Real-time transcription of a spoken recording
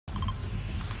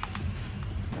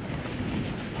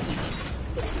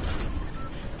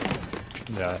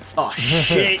Yeah. Oh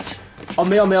shit! On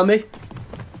me, on me, on me.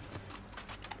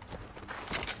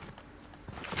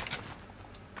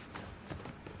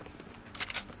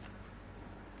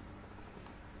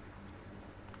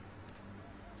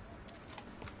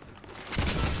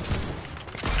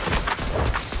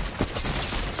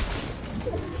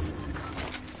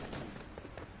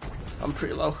 I'm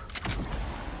pretty low.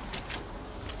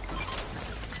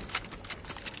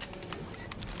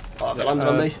 Oh, they landed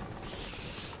on me.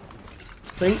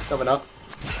 Think? No, we're not.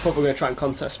 Probably going to try and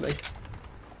contest me.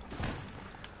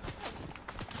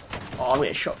 Oh, I'm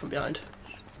getting shot from behind.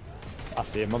 I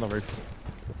see him on the roof.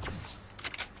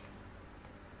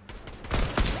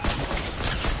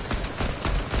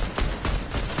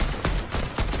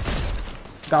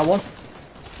 Got one.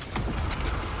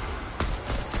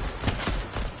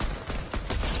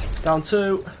 Down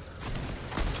two.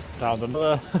 Down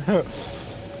another.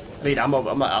 I need ammo,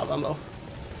 but I'm not out of ammo.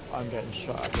 I'm getting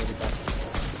shot at really bad.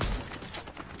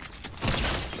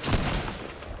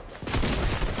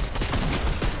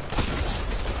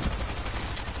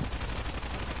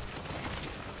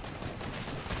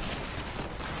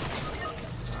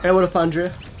 Hey, what up, Andrew?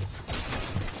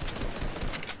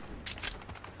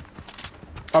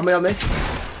 On me, on me.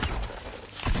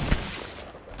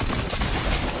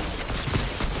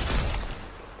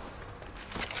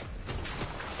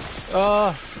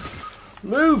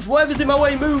 Move! Whatever's in my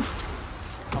way, move!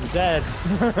 I'm dead.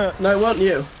 No, it wasn't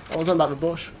you. I was on that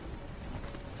bush.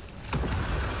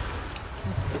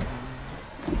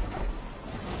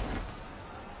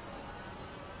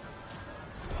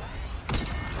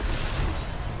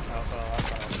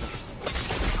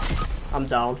 I'm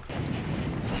down.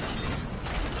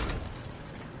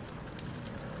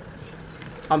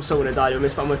 I'm still gonna die doing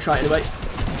this, but I'm gonna try it anyway.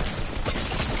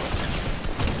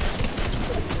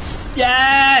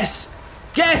 Yes!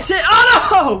 Get it!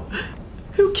 Oh no!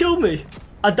 Who killed me?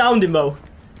 I downed him though.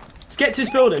 Let's get to this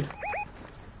building.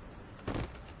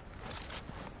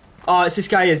 Oh, it's this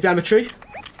guy here. He's behind a tree.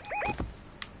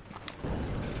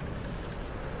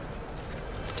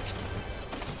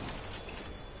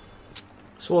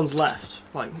 This one's left.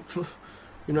 Like, you're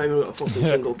not even got a fucking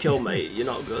single kill, mate. You're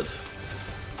not good.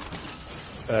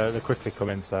 They're quickly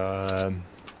coming, so...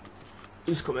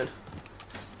 Who's coming?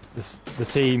 The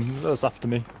team that's after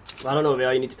me. I don't know if they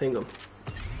are. You need to ping them.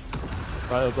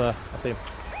 Right up there. I see him.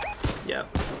 Yeah.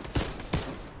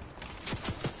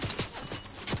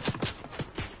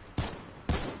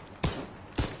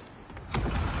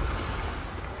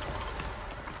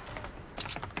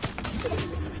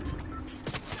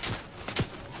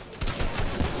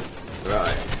 Right.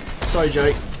 Sorry,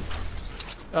 Joey.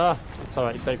 Ah, it's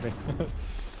alright, you saved me.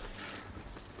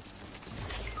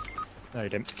 No, you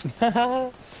didn't.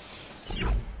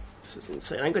 This is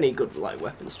insane. I ain't gonna need good like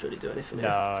weapons to really do anything here.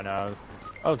 No, no.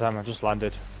 Oh damn, I just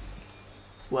landed.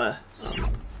 Where?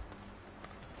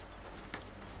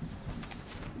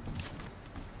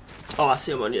 Oh, I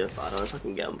see him on you, but I don't know if I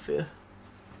can get him for you.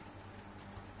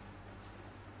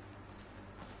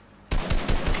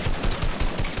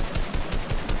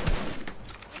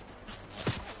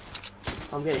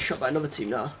 I'm getting shot by another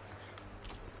team now.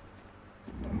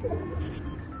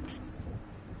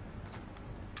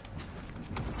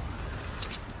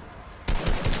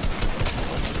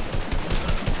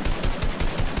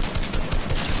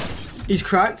 He's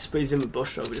cracked, but he's in the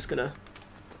bush, so we're just gonna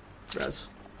res.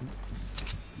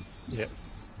 Yep.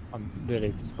 I'm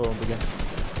nearly spawned again.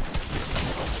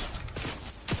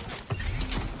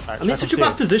 Right, I'm in such a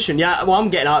bad position. Yeah, well, I'm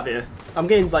getting out of here. I'm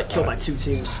getting like killed by two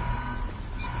teams.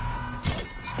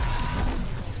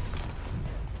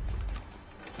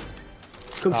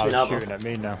 Come to me now, shooting at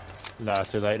me now. No,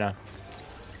 too late now.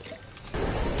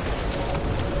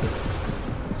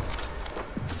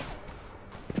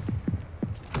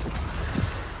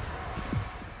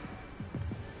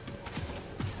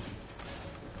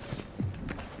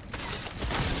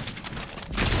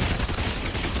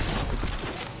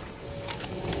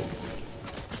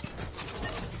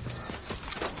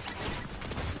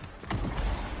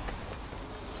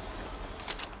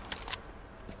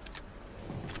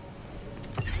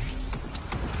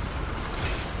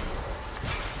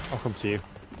 I'll come to you.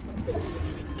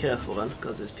 Careful then,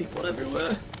 because there's people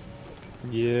everywhere.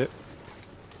 Yeah.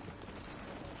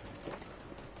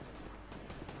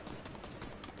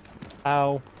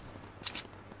 Ow.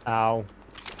 Ow.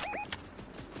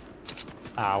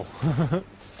 Ow.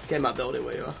 Get in that building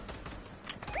where you are.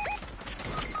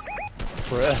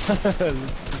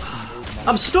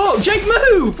 I'm stuck! Jake,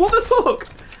 move! What the fuck?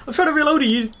 I'm trying to reload it,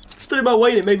 you stood in my way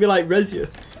and it made me like res you.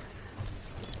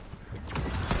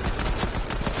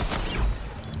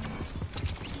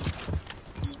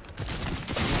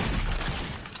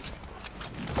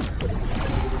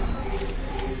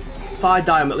 If I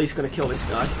die, I'm at least going to kill this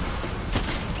guy.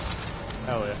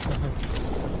 Oh yeah.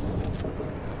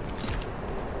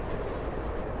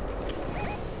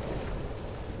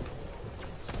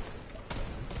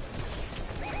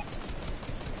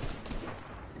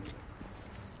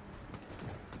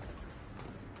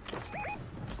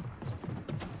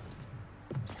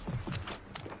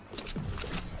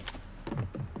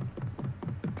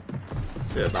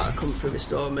 They're about to come through this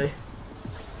door, me.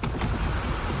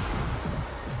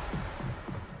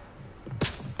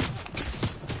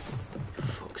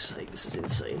 Fuck's sake, this is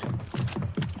insane.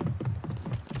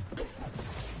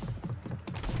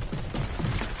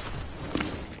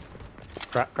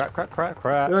 Crap, crap, crap, crap,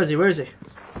 crap. Where is he? Where is he?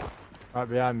 Right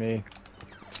behind me.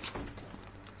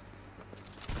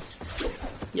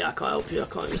 Yeah, I can't help you. I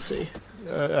can't even see.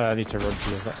 I need to run to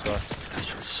you, that's why. This guy's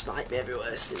trying to snipe me everywhere.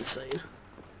 It's insane.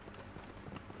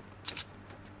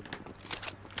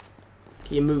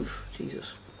 Can you move?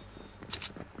 Jesus.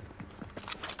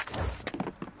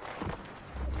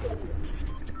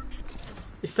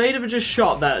 If they'd have just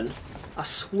shot then, I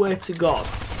swear to God,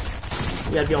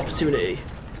 we had the opportunity.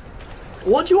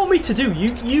 What do you want me to do?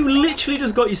 You literally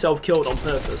just got yourself killed on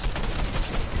purpose.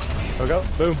 There we go,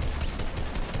 boom.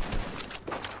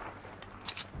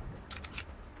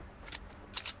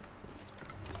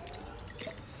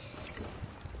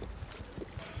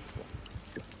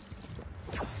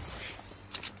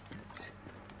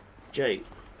 Jake.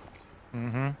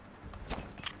 Mm-hmm.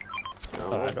 No,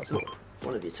 Oh, I got some.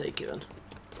 one of you take it then.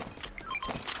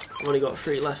 I've only got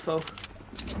 3 left though.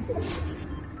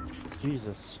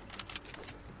 Jesus.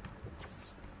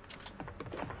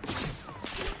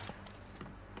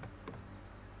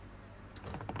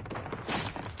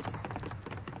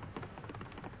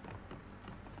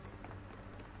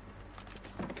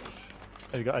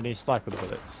 Have you got any sniper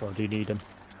bullets, or do you need them?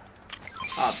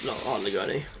 I've not hardly got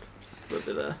any. But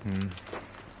they're there.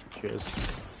 Cheers.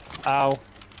 Ow.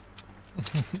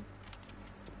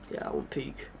 Yeah, I won't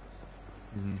peek.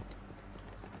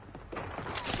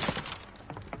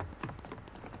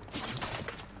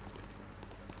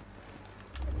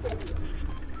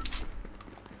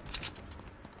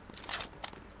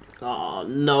 Oh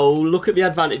no, look at the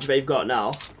advantage they've got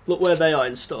now. Look where they are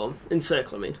in storm. In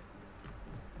circle, I mean.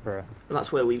 Bruh. And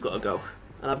that's where we've got to go.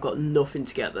 And I've got nothing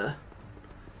to get there.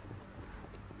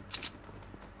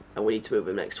 And we need to move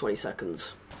in the next 20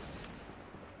 seconds.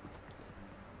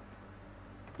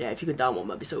 Yeah, if you could down one,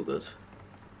 that'd be so good.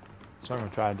 That's what I'm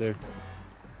gonna try and do.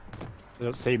 They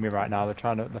don't see me right now,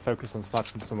 they're focused on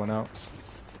sniping someone else.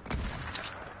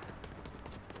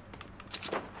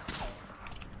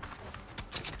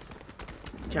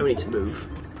 Okay, we need to move.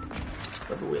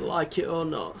 Whether we like it or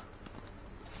not.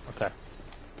 Okay.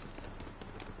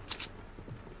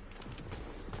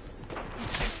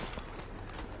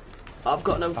 I've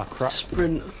got no crap.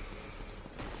 sprint.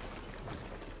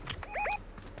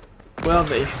 Where are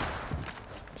they?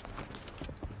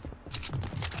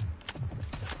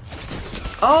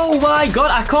 Oh my god,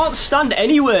 I can't stand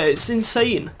anywhere, it's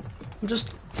insane. I'm just,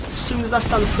 as soon as I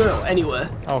stand still,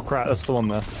 anywhere. Oh crap, that's the one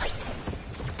there.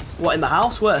 What, in the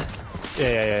house? Where?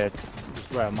 Yeah.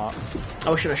 Just where I'm at.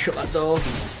 I wish I'd have shut that door.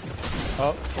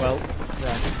 Oh, well,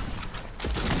 yeah.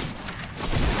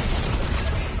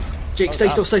 Jake, stay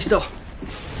still, stay still.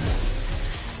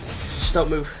 Just don't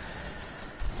move.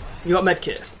 You got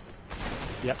medkit?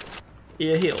 Yep.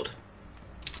 You healed?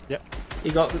 Yep. You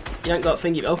ain't got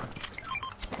thingy though?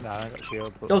 No, I ain't got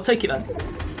shield, but... Go take it then.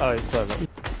 Oh, it's there, look. I'm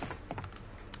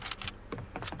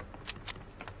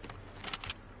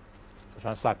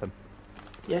trying to slap them.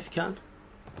 Yeah, if you can.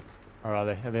 Or are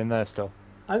they? Are they in there still?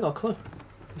 I ain't got a clue.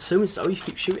 I'm assuming so, you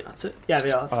keep shooting at it. Yeah,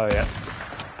 they are. Oh, yeah.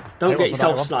 Don't Hey, get what's the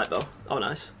yourself night sniped though. Oh,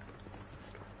 nice.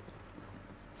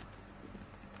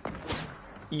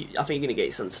 I think you're gonna get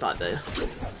your son sniped there.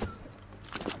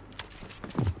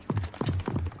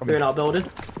 They're in our building.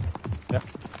 Yeah.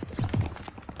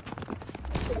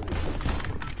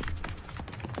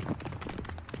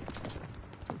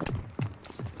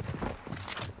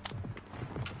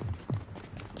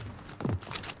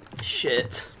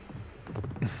 Shit.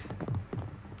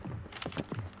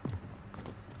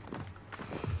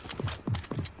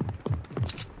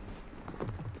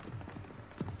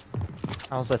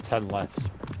 How's there 10 left?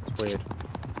 It's weird.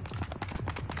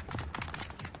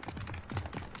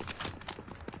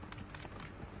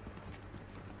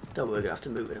 Don't worry, we're gonna have to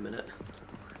move in a minute.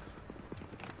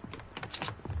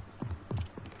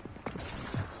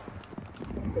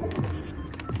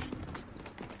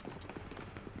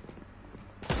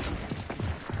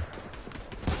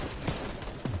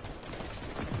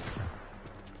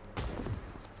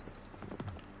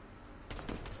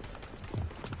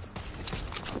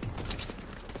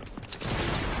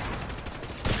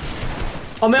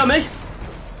 On me, on me!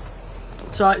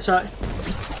 It's alright, it's alright.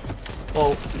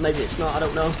 Well, maybe it's not, I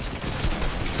don't know.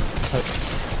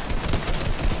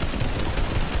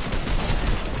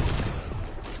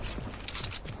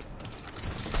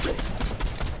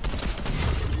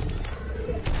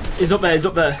 He's up there, he's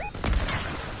up there.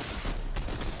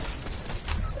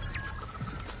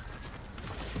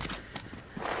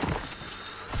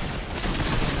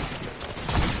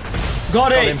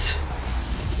 Got it!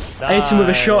 Hit him with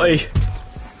a shotty.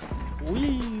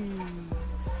 Whee.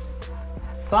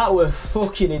 That were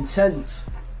fucking intense.